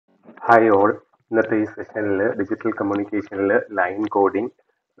Hi all. ഇന്നത്തെ ഈ സെഷനിൽ digital കമ്മ്യൂണിക്കേഷനിൽ line coding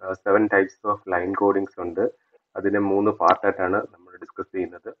 7 types of line കോഡിങ്സ് ഉണ്ട്. അതിനെ 3 പാർട്ടായിട്ടാണ് നമ്മൾ ഡിസ്കസ്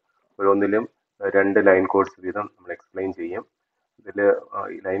ചെയ്യുന്നത്. ഓരോന്നിലും 2 ലൈൻ കോഡ്സ് വീതം നമ്മൾ എക്സ്പ്ലെയിൻ ചെയ്യും. ഇതിൽ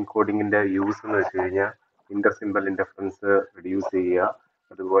ലൈൻ കോഡിങ്ങിന്റെ യൂസ് എന്ന് വെച്ച് കഴിഞ്ഞാൽ ഇന്റർ സിമ്പൽ ഇന്റർഫറൻസ് റിഡ്യൂസ് ചെയ്യുക,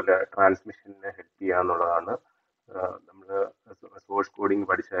 അതുപോലെ ട്രാൻസ്മിഷനെ ഹെൽപ്പ് ചെയ്യുക എന്നുള്ളതാണ്. നമ്മൾ സോഴ്സ് കോഡിംഗ്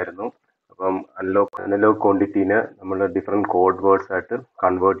പഠിച്ചായിരുന്നു. അപ്പം അനലോഗ് ക്വാണ്ടിറ്റീനെ നമ്മൾ ഡിഫറെൻറ്റ് കോഡ് വേർഡ്സ് ആയിട്ട്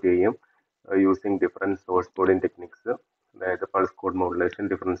കൺവേർട്ട് ചെയ്യും using different source coding techniques. അതായത് pulse code modulation,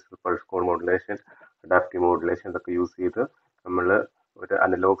 differential pulse code modulation, adaptive modulation ഇതൊക്കെ യൂസ് ചെയ്ത് നമ്മൾ ഒരു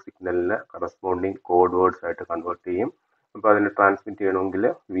അനലോഗ് സിഗ്നലിനെ കറസ്പോണ്ടിങ് കോഡ് വേർഡ്സ് ആയിട്ട് കൺവേർട്ട് ചെയ്യും. അപ്പോൾ അതിന് ട്രാൻസ്മിറ്റ് ചെയ്യണമെങ്കിൽ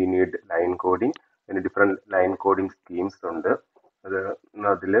വി നീഡ് ലൈൻ കോഡിംഗ്. അതിന് ഡിഫറെൻറ്റ് ലൈൻ കോഡിംഗ് സ്കീംസ് ഉണ്ട്.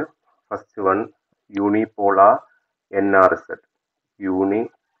 അതിൽ first one unipolar NRZ.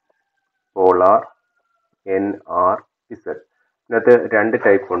 Unipolar NRZ. ഇതിനകത്ത് 2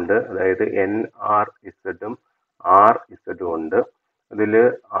 ടൈപ്പ് ഉണ്ട്. അതായത് NRZ-ഉം RZ-ഉം ഉണ്ട്. അതിൽ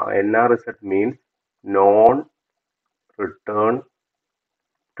NRZ means non return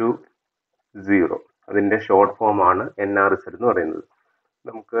to zero. അതിൻ്റെ ഷോർട്ട് ഫോം ആണ് NRZ എന്ന് പറയുന്നത്.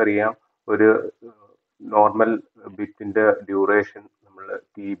 നമുക്കറിയാം ഒരു നോർമൽ ബിറ്റിന്റെ ഡ്യൂറേഷൻ നമ്മൾ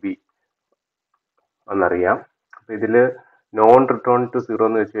TB എന്നറിയാം. അപ്പം ഇതിൽ നോൺ റിട്ടേൺ ടു സീറോ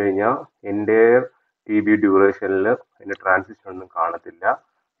എന്ന് വെച്ച് കഴിഞ്ഞാൽ എൻ്റെ TB ഡ്യൂറേഷനിൽ അതിൻ്റെ ട്രാൻസിഷൻ ഒന്നും കാണത്തില്ല.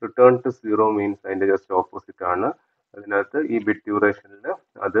 റിട്ടേൺ ടു സീറോ മീൻസ് അതിൻ്റെ ജസ്റ്റ് ഓപ്പോസിറ്റ് ആണ്. അതിനകത്ത് ഈ ബിറ്റ് ഡ്യൂറേഷനിൽ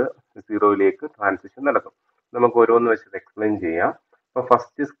അത് സീറോയിലേക്ക് ട്രാൻസിഷൻ നടക്കും. നമുക്ക് ഓരോന്ന് വെച്ച് എക്സ്പ്ലെയിൻ ചെയ്യാം. അപ്പോൾ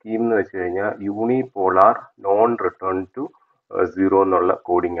ഫസ്റ്റ് സ്കീം എന്ന് വെച്ച് കഴിഞ്ഞാൽ unipolar non return to zero എന്നുള്ള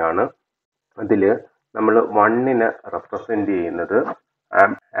കോഡിംഗ് ആണ്. അതിൽ നമ്മൾ 1നെ റെപ്രസെന്റ് ചെയ്യുന്നത്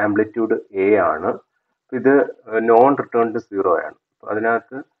ആംപ്ലിറ്റ്യൂഡ് A ആണ്. ഇത് നോൺ റിട്ടേൺ ടു സീറോ ആണ്.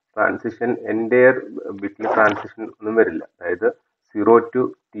 അതിനകത്ത് ട്രാൻസിഷൻ എൻ്റെയർ ബിറ്റിൽ ട്രാൻസിഷൻ ഒന്നും വരില്ല. അതായത് 0 to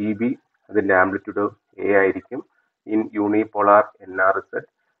TB അതിൻ്റെ ആംപ്ലിറ്റ്യൂഡ് A ആയിരിക്കും. ഇൻ യൂണിപോളാർ NRZ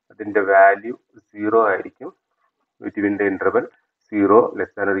അതിൻ്റെ വാല്യൂ 0 ആയിരിക്കും. Between the interval 0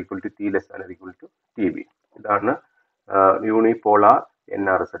 less than or equal to T less than or equal to TB. ഇതാണ് unipolar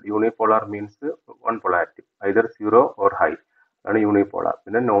NRZ. Unipolar means one polarity, either 0 or high ആണ് unipolar.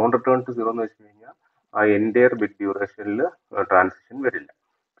 പിന്നെ non return to zero എന്ന് വെച്ച് കഴിഞ്ഞാൽ ആ entire bit ഡ്യൂറേഷനിൽ transition വരില്ല.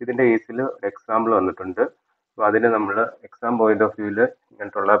 ഇതിൻ്റെ കേസിൽ എക്സാമ്പിൾ വന്നിട്ടുണ്ട്. അപ്പോൾ അതിന് നമ്മൾ എക്സാം പോയിന്റ് ഓഫ് വ്യൂവിൽ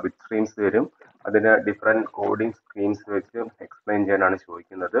ഇങ്ങനത്തുള്ള ബിറ്റ് സ്ട്രീംസ് വരും. അതിന് ഡിഫറെൻറ്റ് കോഡിംഗ് സ്കീംസ് വെച്ച് എക്സ്പ്ലെയിൻ ചെയ്യാനാണ്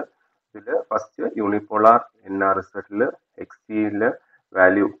ചോദിക്കുന്നത്. ഇതിൽ ഫസ്റ്റ് യൂണിപോളാർ NRZ-ൽ XT-യിൽ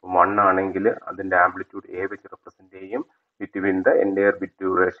വാല്യൂ 1 ആണെങ്കിൽ അതിൻ്റെ ആംപ്ലിറ്റ്യൂഡ് A വെച്ച് റെപ്രസെൻറ്റ് ചെയ്യും between the entire bit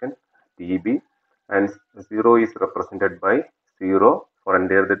duration TB, and 0 is represented by 0 for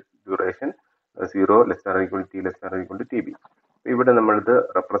entire the duration 0 less than or equal to T less than or equal to TB. ഇവിടെ നമ്മളിത്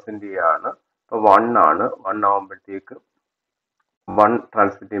represent ചെയ്യുകയാണ്. അപ്പോൾ 1 ആണ്. 1 ആകുമ്പോഴത്തേക്ക് 1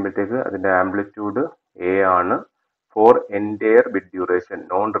 ട്രാൻസ്മിറ്റ് ചെയ്യുമ്പോഴത്തേക്ക് അതിൻ്റെ ആംപ്ലിറ്റ്യൂഡ് A ആണ്. Four entire bit duration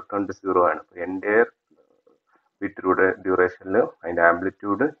non return to zero ആണ്. അപ്പോൾ എൻ്റെയർ ബിറ്റ് ഡ്യൂറേഷനിൽ അതിൻ്റെ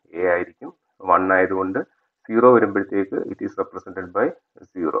ആംപ്ലിറ്റ്യൂഡ് A ആയിരിക്കും. 1 ആയതുകൊണ്ട് 0 വരുമ്പോഴത്തേക്ക് ഇറ്റ് ഈസ് റെപ്രസെൻറ്റഡ് ബൈ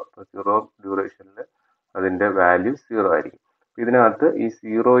 0. അപ്പോൾ 0 ഡ്യൂറേഷനിൽ അതിൻ്റെ വാല്യൂ 0 ആയിരിക്കും. ഇതിനകത്ത് ഈ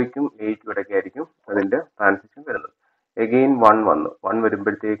 0യ്ക്കും 8ക്കും ഇടയ്ക്കായിരിക്കും അതിൻ്റെ ട്രാൻസിഷൻ വരുന്നത്. എഗെയിൻ 1 വന്നു. 1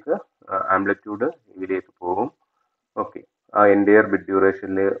 വരുമ്പോഴത്തേക്ക് ആംപ്ലിറ്റ്യൂഡ് ഇതിലേക്ക് പോകും. ഓക്കെ, ആ എൻ്റെയർ ബിറ്റ്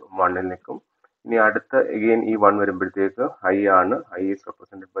ഡ്യൂറേഷനിൽ 1 നിൽക്കും. ഇനി അടുത്ത എഗെയിൻ ഈ 1 വരുമ്പോഴത്തേക്ക് ഹൈ ആണ്. High is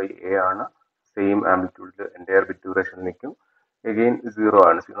represented by A ആണ്. സെയിം ആംപ്ലിറ്റ്യൂഡിൽ എൻ്റെയർ ബിറ്റ് ഡ്യൂറേഷൻ നിൽക്കും. എഗെയിൻ 0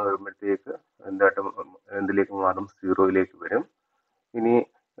 ആണ്. 0 വരുമ്പോഴത്തേക്ക് എന്തായിട്ടും എന്തിലേക്ക് മാറും? 0യിലേക്ക് വരും. ഇനി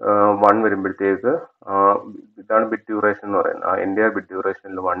 1 വരുമ്പോഴത്തേക്ക് ഇതാണ് ബിറ്റ് ഡ്യൂറേഷൻ എന്ന് പറയുന്നത്. ആ എൻ്റെയർ ബിറ്റ്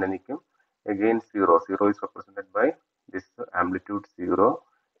ഡ്യൂറേഷനിൽ 1 നിൽക്കും. Again 0. 0 is represented by this amplitude 0.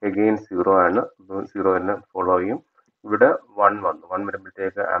 Again 0 ആണ്. 0 തന്നെ ഫോളോ ചെയ്യും. ഇവിടെ 1 വന്നു. 1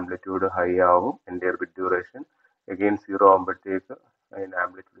 വരുമ്പോഴത്തേക്ക് ആംപ്ലിറ്റ്യൂഡ് ഹൈ ആവും. എൻ്റെയർ ബിറ്റ് ഡ്യൂറേഷൻ എഗെയിൻ 0 ആകുമ്പോഴത്തേക്ക് അതിൻ്റെ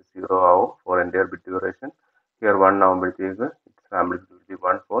ആംപ്ലിറ്റ്യൂഡ് 0 ആവും four entire bit duration. Here 1 ആകുമ്പോഴത്തേക്ക് it's amplitude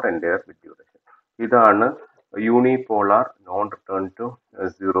 1 four entire bit duration. ഇതാണ് unipolar non return to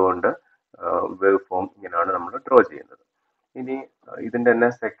സീറോന്റെ wave form. ഇങ്ങനെയാണ് നമ്മൾ ഡ്രോ ചെയ്യുന്നത്. ഇനി ഇതിൻ്റെ തന്നെ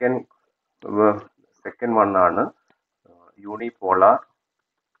സെക്കൻഡ് വൺ ആണ് യൂണിപോളാർ.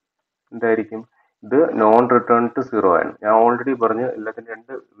 എന്തായിരിക്കും ഇത്? നോൺ റിട്ടേൺ ടു സീറോ ആണ്. ഞാൻ ഓൾറെഡി പറഞ്ഞു എല്ലാത്തിനും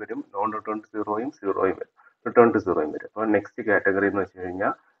 2 വരും. നോൺ റിട്ടേൺ ടു സീറോയും വരും, റിട്ടേൺ ടു സീറോയും വരും. അപ്പോൾ നെക്സ്റ്റ് കാറ്റഗറി എന്ന് വെച്ച്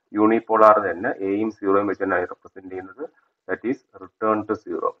കഴിഞ്ഞാൽ യൂണിപോളാർ തന്നെ എയും 0യും വെച്ച് തന്നെ റെപ്രസെന്റ് ചെയ്യുന്നത്. That is written to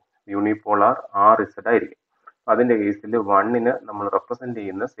zero. Unipolar RZ ആയിരിക്കും. അതിൻ്റെ കേസിൽ 1നെ നമ്മൾ റെപ്രസെന്റ്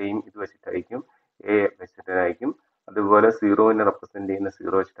ചെയ്യുന്ന സെയിം ഇത് വെച്ചിട്ടായിരിക്കും, A വെച്ചിട്ടായിരിക്കും. അതുപോലെ 0നെ റെപ്രസെന്റ് ചെയ്യുന്ന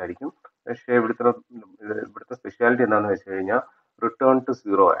 0 വെച്ചിട്ടായിരിക്കും. പക്ഷേ ഇവിടുത്തെ സ്പെഷ്യാലിറ്റി എന്താണെന്ന് വെച്ച് കഴിഞ്ഞാൽ റിട്ടേൺ ടു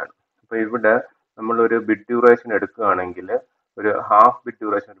സീറോ ആണ്. അപ്പോൾ ഇവിടെ നമ്മളൊരു ബിറ്റ് ഡ്യൂറേഷൻ എടുക്കുകയാണെങ്കിൽ ഒരു ഹാഫ് ബിറ്റ്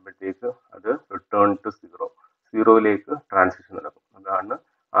ഡ്യൂറേഷൻ വരുമ്പോഴത്തേക്ക് അത് റിട്ടേൺ ടു സീറോ, സീറോയിലേക്ക് ട്രാൻസിഷൻ നടക്കും. അതാണ്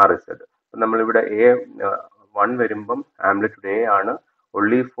RZ. നമ്മളിവിടെ A1 വരുമ്പം ആംപ്ലിറ്റ്യൂഡ് A ആണ്,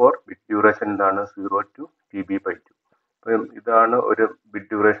 only for bit duration എന്താണ് 0 to TB/2. അപ്പം ഇതാണ് ഒരു ബിറ്റ്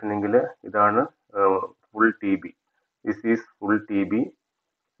ഡ്യൂറേഷൻ എങ്കിൽ ഇതാണ് full TB. This is full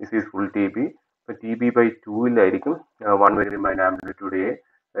TB. ഇപ്പൊ TB/2ലായിരിക്കും 1 വരുമ്പോൾ അതിന്റെ ആംപ്ലിറ്റ്യൂഡ് A,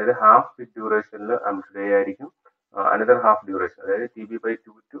 അതായത് ഹാഫ് ബിറ്റ് ഡ്യൂറേഷനിൽ ആംപ്ലിറ്റ്യൂഡ് A ആയിരിക്കും. അനദർ ഹാഫ് ഡ്യൂറേഷൻ, അതായത്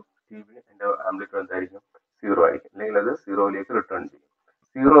TB/2 ടു TB അതിന്റെ ആംപ്ലിറ്റ്യൂഡ് എന്തായിരിക്കും 0 ആയിരിക്കും, അല്ലെങ്കിൽ അത് സീറോയിലേക്ക് റിട്ടേൺ ചെയ്യും.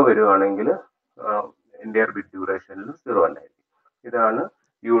 0 വരുവാണെങ്കിൽ എൻ്റയർ ബിറ്റ് ഡ്യൂറേഷനിൽ 0 അല്ലായിരിക്കും. ഇതാണ്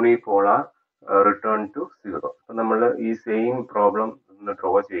യൂണിപോളാർ റിട്ടേൺ ടു 0. അപ്പൊ നമ്മൾ ഈ സെയിം പ്രോബ്ലം ഒന്ന്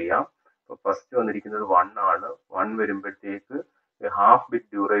ഡ്രോ ചെയ്യാം. ഫസ്റ്റ് വന്നിരിക്കുന്നത് 1 ആണ്. 1 വരുമ്പോഴത്തേക്ക് ഹാഫ് ബിറ്റ്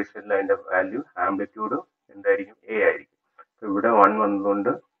ഡ്യൂറേഷനിൽ അതിന്റെ വാല്യൂ ആംപ്ലിറ്റ്യൂഡ് എന്തായിരിക്കും A ആയിരിക്കും. അപ്പൊ ഇവിടെ 1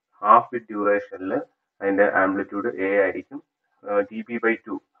 വന്നതുകൊണ്ട് ഹാഫ് ബിറ്റ് ഡ്യൂറേഷനിൽ അതിന്റെ ആംപ്ലിറ്റ്യൂഡ് A ആയിരിക്കും.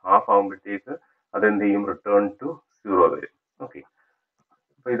 TB/2 ഹാഫ് ആകുമ്പോഴത്തേക്ക് അതെന്ത് ചെയ്യും, റിട്ടേൺ ടു 0 വരും. ഓക്കെ,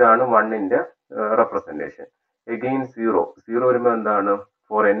 അപ്പൊ ഇതാണ് 1ന്റെ റെപ്രസെന്റേഷൻ. അഗെയിൻ 0 വരുമ്പോൾ എന്താണ്,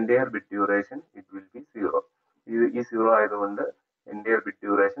 four entire bit duration it will be 0. ഈ 0 ആയതുകൊണ്ട് എൻ്റയർ ബിറ്റ്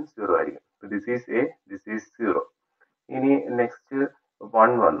ഡ്യൂറേഷൻ 0 ആയിരിക്കും. This is A, this is 0. ഇനി നെക്സ്റ്റ്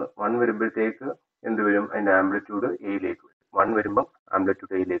 1 വരുമ്പോഴത്തേക്ക് എന്ത് വരും, അതിന്റെ ആംപ്ലിറ്റ്യൂഡ് എയിലേക്ക് വരും. 1 വരുമ്പം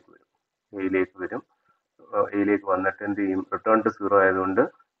ആംപ്ലിറ്റ്യൂഡ് എയിലേക്ക് വരും. എയിലേക്ക് വന്നിട്ട് എന്ത് ചെയ്യും, റിട്ടേൺ ടു 0 ആയതുകൊണ്ട്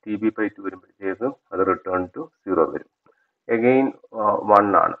TB/2 വരുമ്പോഴത്തേക്ക് അത് റിട്ടേൺ ടു 0 വരും. അഗെയിൻ 1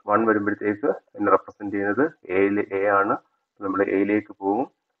 ആണ്. 1 വരുമ്പോഴത്തേക്ക് റെപ്രസെന്റ് ചെയ്യുന്നത് A ആണ്. നമ്മൾ എയിലേക്ക് പോകും.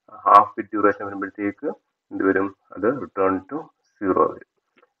 ഹാഫ് ബിറ്റ് ഡ്യൂറേഷൻ വരുമ്പോഴത്തേക്ക് എന്ത് വരും, അത് റിട്ടേൺ ടു 0 വരും.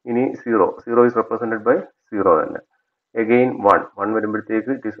 ഇനി 0 ഈസ് റെപ്രസെന്റഡ് ബൈ 0 തന്നെ. അഗെയിൻ 1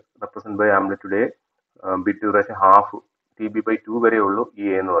 വരുമ്പോഴത്തേക്ക് it is represent by amplitude A, bit duration half TB/2 വരെ ഉള്ളൂ ഈ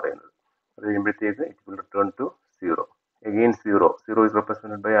A എന്ന് പറയുന്നത്. അത് കഴിയുമ്പോഴത്തേക്ക് it will return to 0. Again 0 is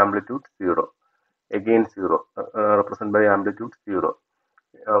represented by amplitude 0. Again 0 represented by amplitude 0.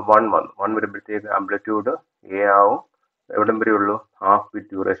 1 വരുമ്പോഴത്തേക്ക് ആംപ്ലിറ്റ്യൂഡ് A ആവും. എവിടം വരെ ഉള്ളൂ, ഹാഫ് ബിറ്റ്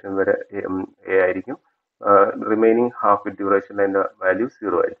ഡ്യൂറേഷൻ വരെ A ആയിരിക്കും. റിമൈനിങ് ഹാഫ് ബിറ്റ് ഡ്യൂറേഷൻ അതിന്റെ വാല്യൂ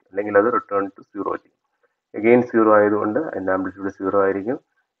 0 ആയിരിക്കും, അല്ലെങ്കിൽ അത് റിട്ടേൺ ടു 0 ചെയ്യും. അഗെയിൻ 0 ആയതുകൊണ്ട് അതിന്റെ ആംപ്ലിറ്റ്യൂഡ് 0 ആയിരിക്കും.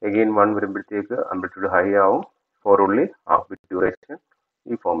 അഗെയിൻ 1 വരുമ്പോഴത്തേക്ക് ആംപ്ലിറ്റ്യൂഡ് ഹൈ ആവും four only half bit duration.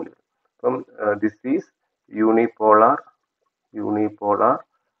 ഈ ഫോമിൽ വരും. അപ്പം ദിസ് ഈസ് യൂണിപോളാർ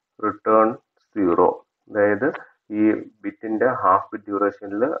റിട്ടേൺ 0. അതായത് ഈ ബിറ്റിന്റെ half bit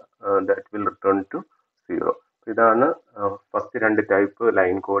ഡ്യൂറേഷനിൽ that will return to 0. ഇതാണ് first 2 type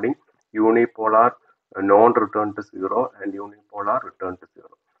line coding, unipolar non return to 0 and unipolar return to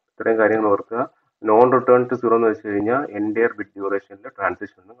 0. ഇത്രയും കാര്യങ്ങൾ ഓർക്കുക. നോൺ റിട്ടേൺ ടു 0 എന്ന് വെച്ച് കഴിഞ്ഞാൽ എൻ്റയർ ബിറ്റ് ഡ്യൂറേഷനിൽ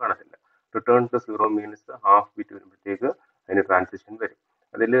ട്രാൻസിഷൻ ഒന്നും കാണത്തില്ല. Return to 0 means half bit വരുമ്പോഴത്തേക്ക് അതിന് ട്രാൻസിഷൻ വരും.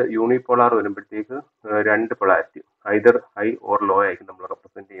 അതിൽ യൂണിപോളാർ വരുമ്പോഴത്തേക്ക് 2 polarity, either high or law ആയിരിക്കും നമ്മൾ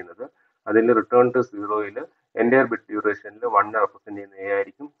റെപ്രസെന്റ് ചെയ്യുന്നത്. അതിൽ return to 0യിൽ entire bit ഡ്യൂറേഷനിൽ 1 represent ചെയ്യുന്നത് A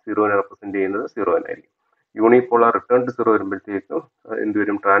ആയിരിക്കും, 0 റെപ്രസെന്റ് ചെയ്യുന്നത് 0 ആയിരിക്കും. യൂണിപോളാർ റിട്ടേൺ ടു 0 വരുമ്പോഴത്തേക്കും എന്ത്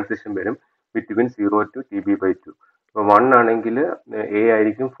വരും, ട്രാൻസിഷൻ വരും ബിറ്റ്വീൻ 0 ടു TB/2. അപ്പോൾ 1 ആണെങ്കിൽ A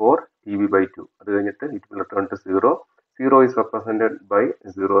ആയിരിക്കും ഫോർ TB/2. അത് കഴിഞ്ഞിട്ട് it will return to 0. 0 is represented by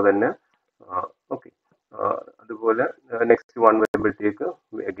 0 തന്നെ. ഓക്കെ, അതുപോലെ നെക്സ്റ്റ് 1 വരുമ്പോഴത്തേക്ക്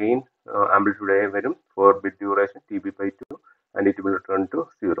അഗെയിൻ ആംപ്ലിറ്റ്യൂഡ് A വരും four bit duration TB/2 and it will return to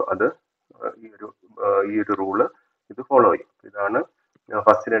 0. അത് ഈ ഒരു റൂള് ഇത് ഫോളോ ചെയ്യും. ഇതാണ്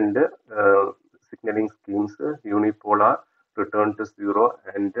first 2 signalling schemes, unipolar return to 0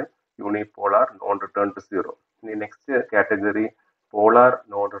 and unipolar non return to 0. ഇനി next category polar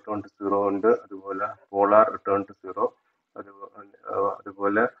non return to 0 ഉണ്ട്, അതുപോലെ പോളാർ റിട്ടേൺ ടു 0,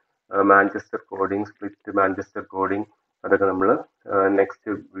 അതുപോലെ Manchester coding, split Manchester coding, അതൊക്കെ നമ്മൾ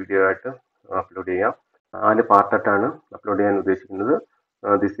നെക്സ്റ്റ് വീഡിയോ ആയിട്ട് അപ്ലോഡ് ചെയ്യാം. 4 പാർട്ടായിട്ടാണ് അപ്ലോഡ് ചെയ്യാൻ ഉദ്ദേശിക്കുന്നത്.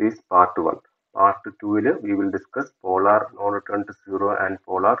 This is part 1. Part 2 we will discuss polar non return to 0 and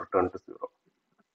polar return to 0.